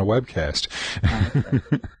one on a webcast.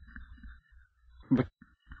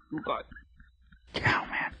 But, oh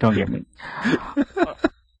man, don't get me.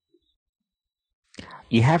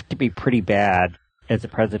 You have to be pretty bad as a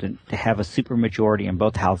president to have a supermajority in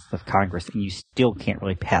both houses of Congress, and you still can't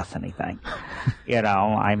really pass anything. You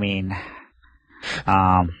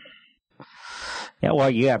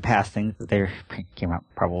have passed things that they came out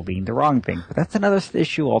probably being the wrong thing, but that's another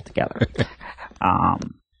issue altogether. But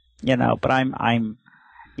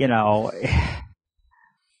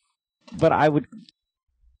but I would,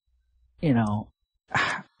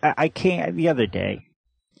 I can't. The other day,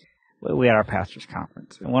 we had our pastors'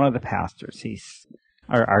 conference, and one of the pastors,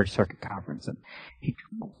 our circuit conference, and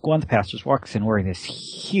one of the pastors walks in wearing this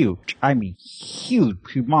huge,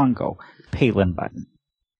 humongo Palin button.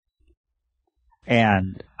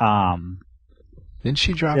 And, didn't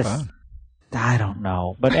she drop out? I don't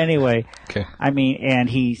know. But anyway, okay. And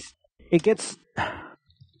it gets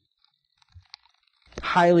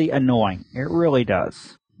highly annoying. It really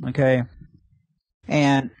does. Okay.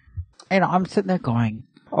 And, I'm sitting there going,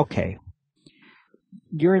 okay,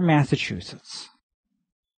 you're in Massachusetts.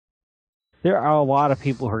 There are a lot of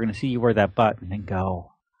people who are going to see you wear that button and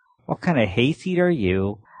go, what kind of hayseed are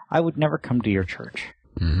you? I would never come to your church.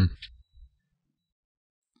 Mm-hmm.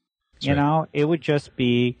 It would just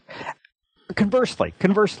be, conversely,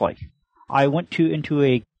 I went into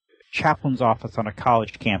a chaplain's office on a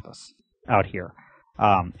college campus out here.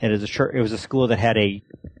 It was a school that had a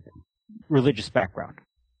religious background.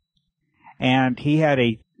 And he had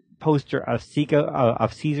a poster of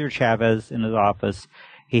Cesar Chavez in his office.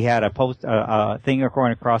 He had a thing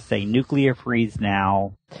going across saying "Nuclear Freeze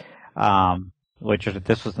Now," which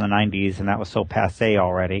this was in the 90s, and that was so passé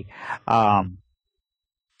already. I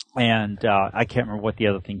can't remember what the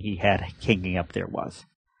other thing he had hanging up there was.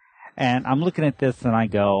 And I'm looking at this and I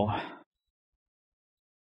go,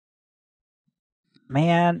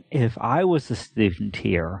 man, if I was a student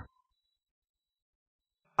here,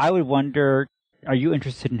 I would wonder, are you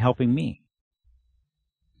interested in helping me?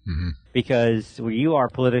 Mm-hmm. Because where you are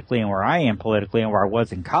politically and where I am politically and where I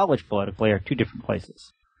was in college politically are two different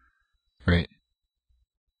places. Right.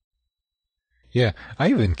 Yeah, I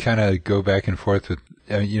even kind of go back and forth with,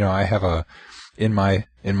 I have in my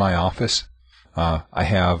office, I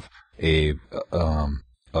have a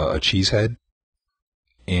cheese head,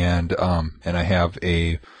 and I have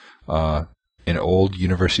an old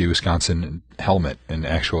University of Wisconsin helmet,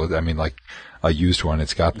 like a used one.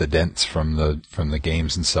 It's got the dents from the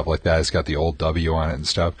games and stuff like that. It's got the old W on it and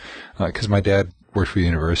stuff. 'Cause my dad worked for the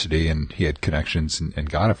university and he had connections and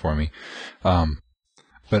got it for me.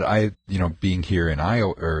 But I, being here in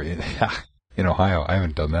Iowa or in, in Ohio, I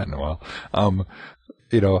haven't done that in a while. I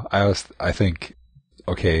think,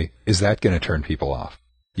 okay, is that going to turn people off?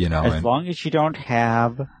 As long as you don't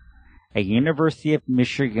have a University of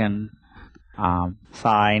Michigan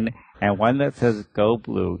sign and one that says "Go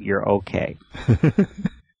Blue," you're okay.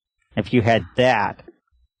 If you had that,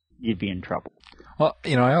 you'd be in trouble. Well,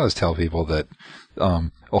 I always tell people that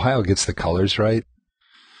Ohio gets the colors right.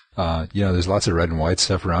 There's lots of red and white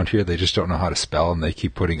stuff around here. They just don't know how to spell, and they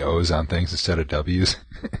keep putting O's on things instead of W's.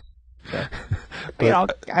 But yeah,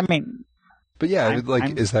 I'm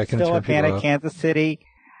is that going to still a fan of off? Kansas City?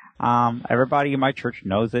 Everybody in my church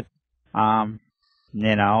knows it. And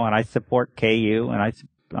I support KU,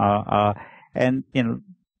 and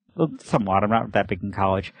somewhat. I'm not that big in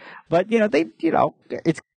college, but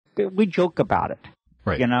we joke about it,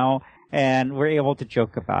 right? And we're able to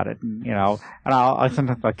joke about it, and I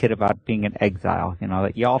sometimes I kid about being in exile,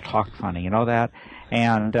 that y'all talk funny, that,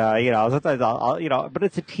 and sometimes I'll but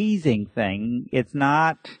it's a teasing thing. It's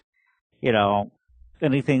not,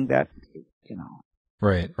 anything that,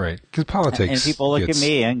 Right. Because politics. And people look at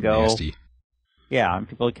me and go, nasty. Yeah, and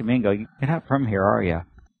people look at me and go, "You're not from here, are you?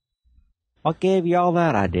 What gave you all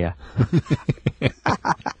that idea?"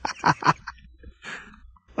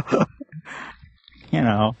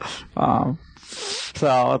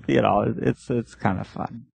 So it's kind of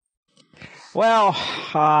fun. Well,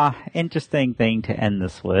 interesting thing to end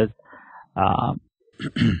this with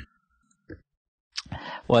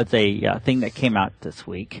was a thing that came out this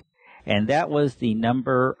week, and that was the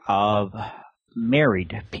number of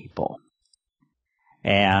married people.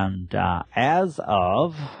 And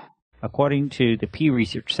according to the Pew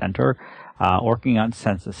Research Center, working on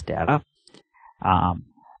census data,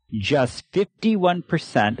 just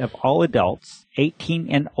 51% of all adults 18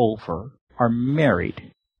 and over are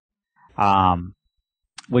married,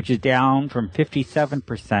 which is down from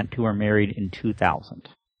 57% who were married in 2000.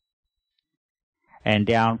 And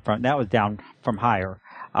that was down from higher.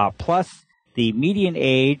 Plus, the median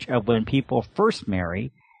age of when people first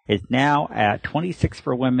marry is now at 26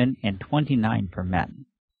 for women and 29 for men,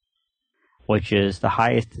 which is the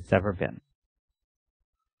highest it's ever been.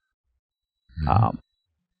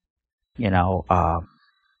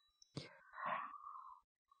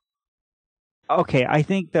 Okay, I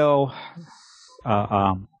think though,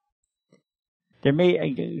 there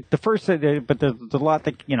may but there's a lot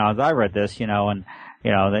that as I read this, and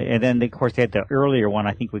then of course they had the earlier one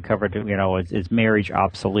I think we covered, is marriage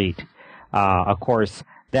obsolete. Of course,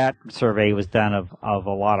 that survey was done of a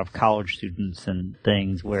lot of college students and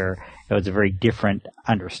things where it was a very different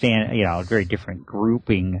a very different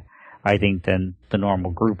grouping, I think, than the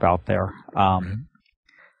normal group out there.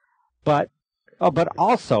 But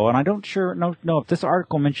also, and I don't know if this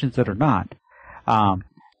article mentions it or not, and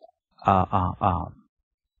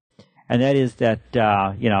that is that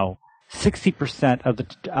 60%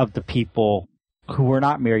 of the people who are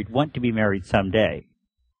not married want to be married someday.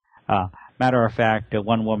 Matter of fact,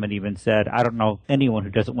 one woman even said, "I don't know anyone who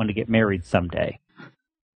doesn't want to get married someday."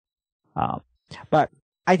 But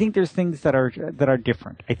I think there's things that are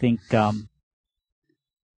different. I think there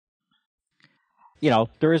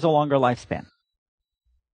is a longer lifespan.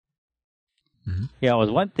 Mm-hmm. It was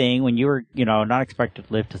one thing when you were not expected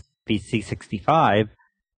to live to be 65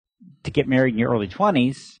 to get married in your early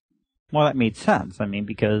 20s. Well, that made sense. I mean,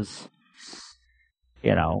 because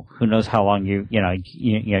who knows how long your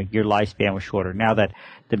lifespan was shorter. Now that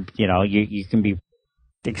you can be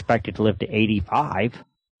expected to live to 85.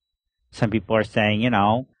 Some people are saying,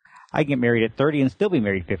 I get married at 30 and still be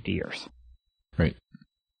married 50 years. Right.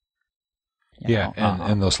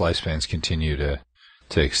 And those lifespans continue to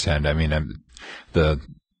extend. I mean,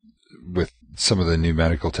 with some of the new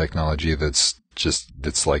medical technology that's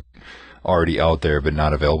like already out there but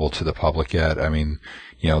not available to the public yet. I mean,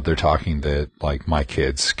 they're talking that like my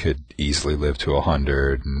kids could easily live to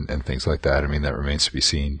 100 and things like that. I mean, that remains to be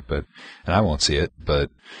seen, and I won't see it,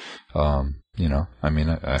 but, I mean,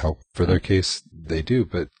 I hope for their case they do,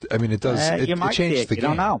 but I mean, it does, it changes the game.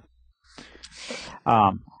 You don't know.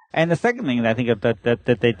 And the second thing that I think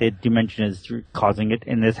that they do mention is causing it,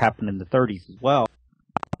 and this happened in the 30s as well.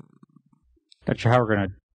 Not sure how we're going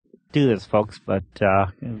to do this, folks, but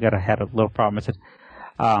we've got to have a little problem. I said,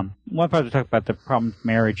 one part to talk about the problem with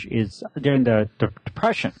marriage is during the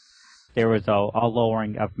Depression, there was a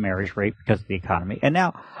lowering of marriage rate because of the economy. And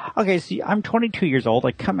now, okay, see, I'm 22 years old.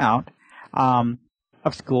 I come out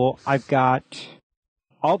of school. I've got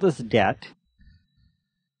all this debt.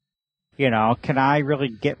 Can I really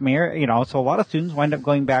get married? So a lot of students wind up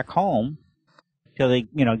going back home till they,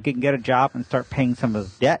 can get a job and start paying some of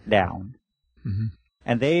the debt down. Mm-hmm.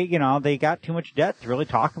 And they got too much debt to really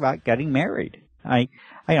talk about getting married. I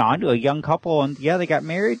knew a young couple, and they got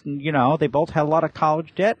married, and they both had a lot of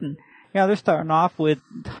college debt, and they're starting off with,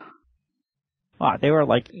 they were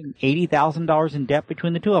like $80,000 in debt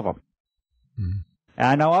between the two of them. Mm-hmm. And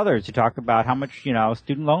I know others who talk about how much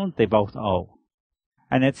student loans they both owe,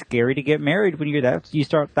 and it's scary to get married when you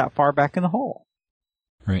start that far back in the hole.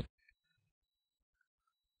 Right.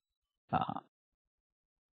 And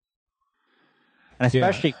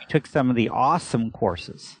especially if you took some of the awesome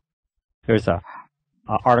courses. There's a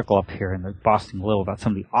article up here in the Boston Globe about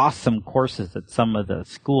some of the awesome courses at some of the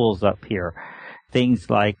schools up here. Things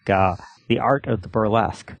like the art of the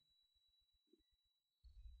burlesque.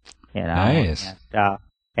 Nice.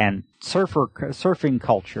 And surfing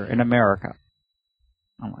culture in America.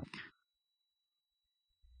 I'm like,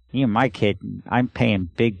 you and my kid, I'm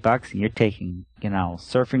paying big bucks, and you're taking,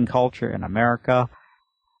 surfing culture in America.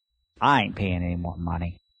 I ain't paying any more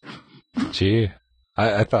money. Gee,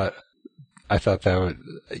 I thought that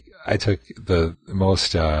I took the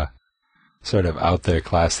most sort of out there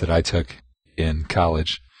class that I took in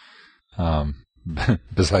college,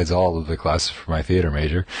 besides all of the classes for my theater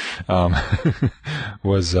major,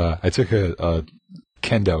 was I took a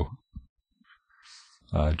kendo,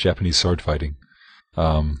 Japanese sword fighting.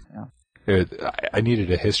 I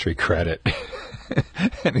needed a history credit,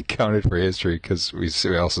 and it counted for history because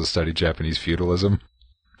we also studied Japanese feudalism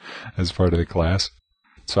as part of the class.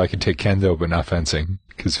 So I could take kendo, but not fencing,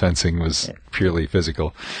 because fencing was purely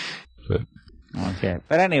physical. But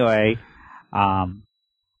anyway, and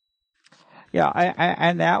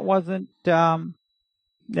that wasn't,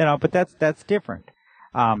 but that's different.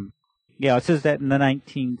 It says that in the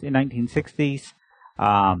 1960s,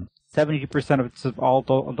 72% of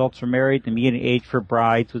all adults were married. The median age for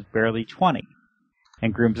brides was barely 20,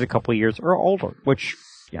 and grooms a couple of years or older. Which,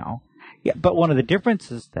 but one of the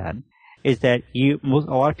differences then is that a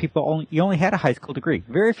lot of people only had a high school degree.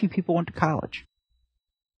 Very few people went to college.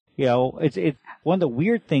 It's one of the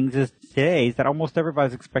weird things is today is that almost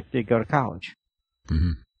everybody's expected to go to college.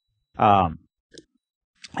 Mm-hmm.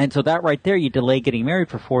 And so that right there, you delay getting married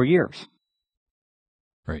for 4 years.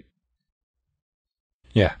 Right.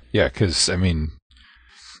 Yeah, because,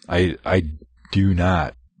 I do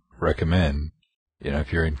not recommend,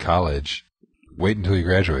 if you're in college, wait until you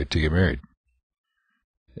graduate to get married.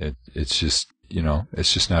 It's just,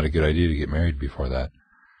 it's just not a good idea to get married before that.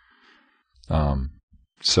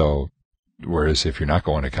 So, whereas if you're not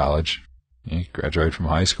going to college, you graduate from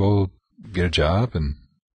high school, get a job, and,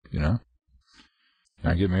 get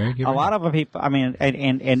married. A lot of people,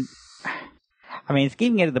 it's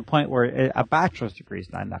getting to the point where a bachelor's degree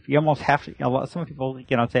is not enough. You almost have to, some people,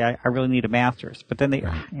 say, I really need a master's. But then they,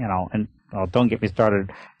 don't get me started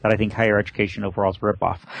that I think higher education overall is a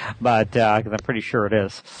ripoff. But, because I'm pretty sure it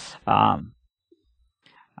is. Don't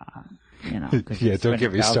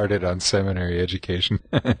get me started on seminary education.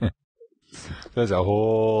 That's a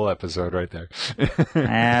whole episode right there.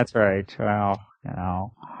 That's right. Well,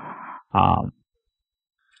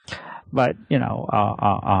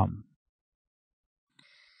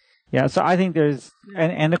 so I think there's,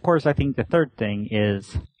 and of course, I think the third thing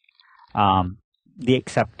is the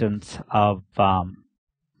acceptance of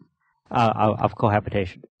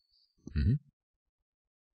cohabitation. Mm-hmm.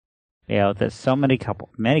 That so many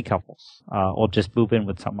couples will just move in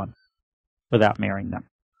with someone without marrying them.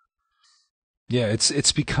 Yeah,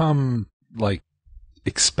 it's become like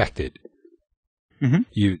expected. Mm-hmm.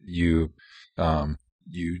 You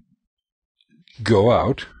go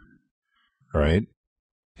out, right?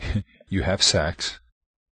 You have sex.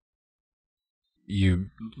 You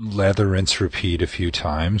lather, rinse, repeat a few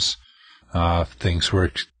times. Things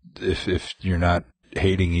work. If you're not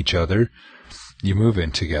hating each other, you move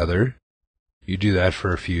in together. You do that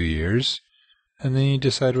for a few years, and then you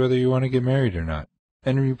decide whether you want to get married or not.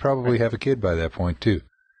 And you probably have a kid by that point too.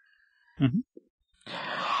 Mm-hmm.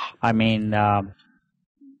 I'm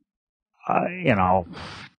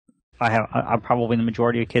probably the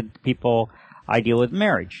majority of people I deal with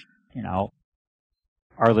marriage, are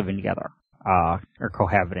living together, or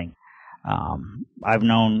cohabiting. I've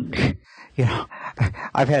known,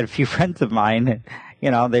 I've had a few friends of mine,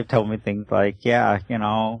 they've told me things like, yeah,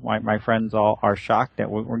 my friends all are shocked that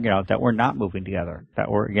we're not moving together. That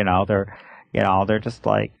they're just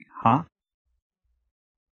like, huh?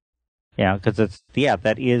 Because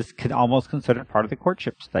that is almost considered part of the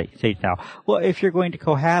courtship stage now. Well, if you're going to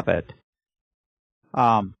cohabit,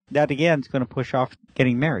 that again is going to push off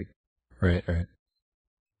getting married. Right.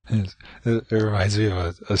 It reminds me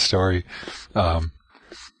of a story.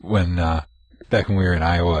 When back when we were in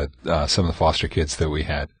Iowa, some of the foster kids that we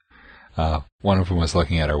had, one of them was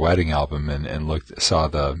looking at our wedding album and saw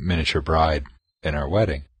the miniature bride in our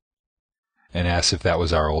wedding, and asked if that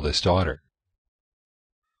was our oldest daughter.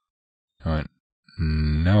 I went,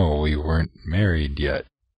 no, we weren't married yet.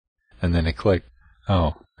 And then it clicked,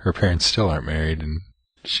 oh, her parents still aren't married, and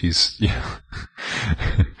she's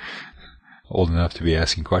old enough to be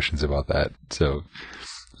asking questions about that. So,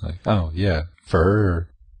 like, oh, yeah, for her,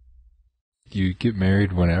 you get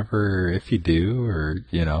married whenever, if you do, or,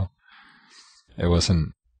 it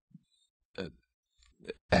wasn't,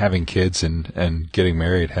 having kids and getting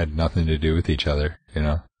married had nothing to do with each other,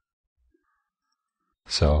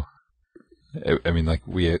 So, I mean, like,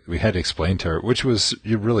 we had to explain to her, which was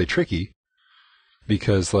really tricky,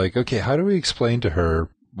 because, like, okay, how do we explain to her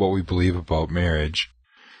what we believe about marriage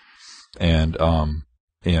and,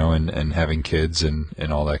 and having kids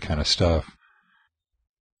and all that kind of stuff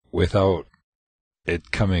without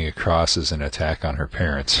it coming across as an attack on her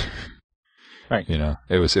parents? Right.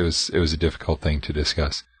 It was a difficult thing to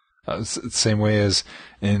discuss. Same way as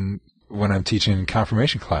when I'm teaching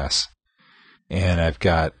confirmation class, and I've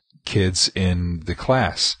got kids in the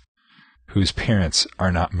class whose parents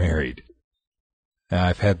are not married. And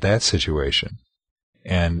I've had that situation.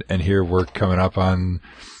 And here we're coming up on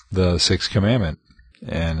the sixth commandment,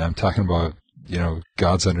 and I'm talking about,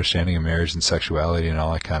 God's understanding of marriage and sexuality and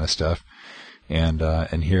all that kind of stuff. And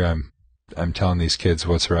here I'm telling these kids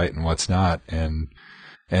what's right and what's not, and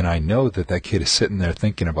I know that kid is sitting there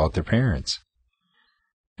thinking about their parents.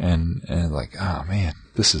 And like, oh man,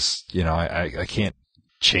 this is, I can't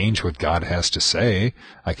change what God has to say.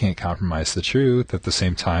 I can't compromise the truth. At the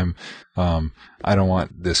same time, I don't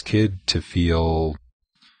want this kid to feel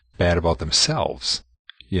bad about themselves,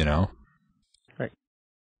 Right.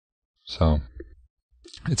 So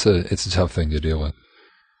it's a tough thing to deal with.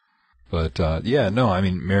 But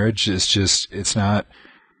marriage is just, it's not,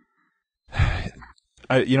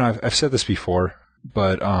 I've said this before,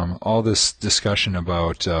 but all this discussion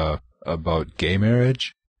about gay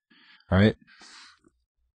marriage, right?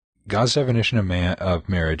 God's definition of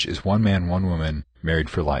marriage is one man, one woman, married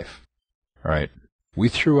for life. All right? We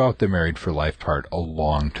threw out the married for life part a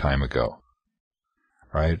long time ago.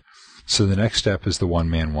 Right? So the next step is the one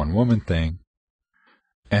man, one woman thing.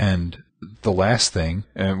 And the last thing,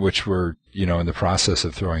 which we're, in the process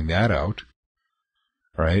of throwing that out,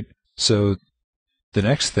 right? So the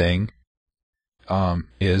next thing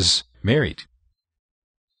is married.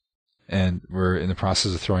 And we're in the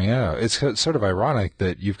process of throwing it out. It's sort of ironic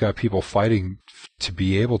that you've got people fighting to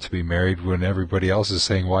be able to be married when everybody else is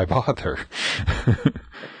saying, why bother?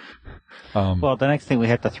 Well, the next thing the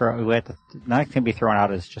next thing to be thrown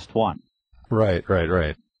out is just one. Right.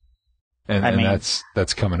 And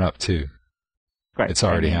that's coming up too. Right. It's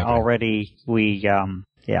already happening. Already we,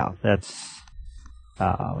 that's,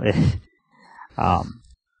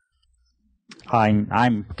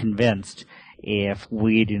 I'm convinced if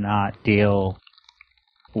we do not deal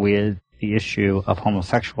with the issue of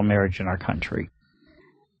homosexual marriage in our country,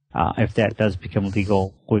 if that does become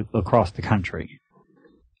legal across the country,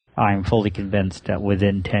 I'm fully convinced that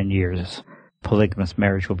within 10 years, polygamous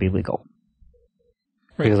marriage will be legal.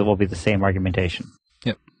 Right. Because it will be the same argumentation.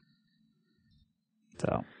 Yep.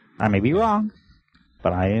 So, I may be wrong,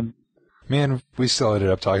 but I am. Man, we still ended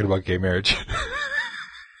up talking about gay marriage.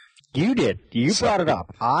 You did. You brought it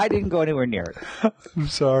up. I didn't go anywhere near it. I'm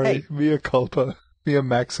sorry. Hey. Mea culpa. Mea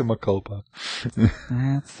maxima culpa.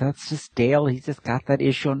 That's just Dale. He's just got that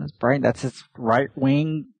issue on his brain. That's his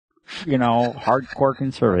right-wing, hardcore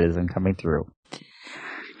conservatism coming through.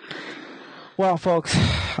 Well, folks,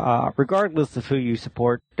 regardless of who you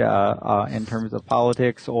support in terms of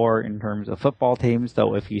politics or in terms of football teams,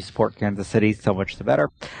 though if you support Kansas City, so much the better,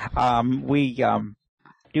 we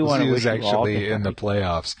do want to wish you all actually in the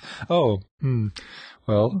playoffs. Oh,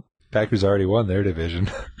 well, Packers already won their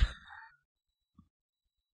division.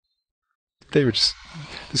 They were just,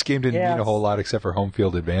 this game didn't mean a whole lot except for home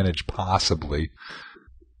field advantage, possibly.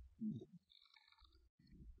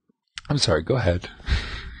 I'm sorry, go ahead.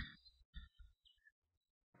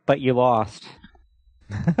 But you lost.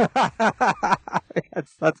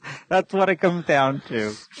 That's what it comes down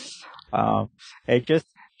to. It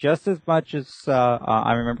just as much as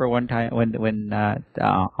I remember one time when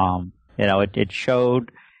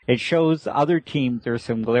it shows other teams there's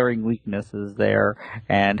some glaring weaknesses there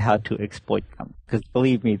and how to exploit them. Because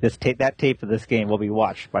believe me, that tape of this game will be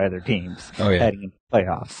watched by other teams heading into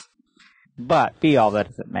playoffs. But be all that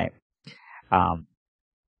as it may,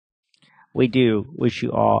 we do wish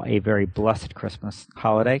you all a very blessed Christmas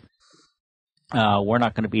holiday. We're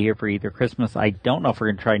not going to be here for either Christmas. I don't know if we're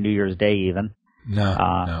going to try New Year's Day even. No.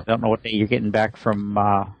 I don't know what day you're getting back from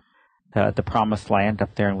the Promised Land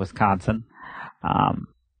up there in Wisconsin. No,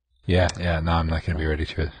 I'm not going to be ready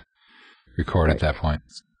to record at that point.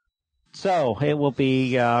 So it will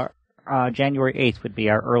be January 8th would be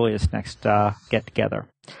our earliest next get-together.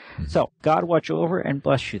 Mm-hmm. So God watch you over and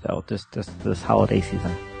bless you, though, this holiday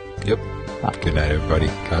season. Yep. Good night, everybody.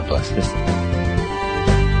 God bless.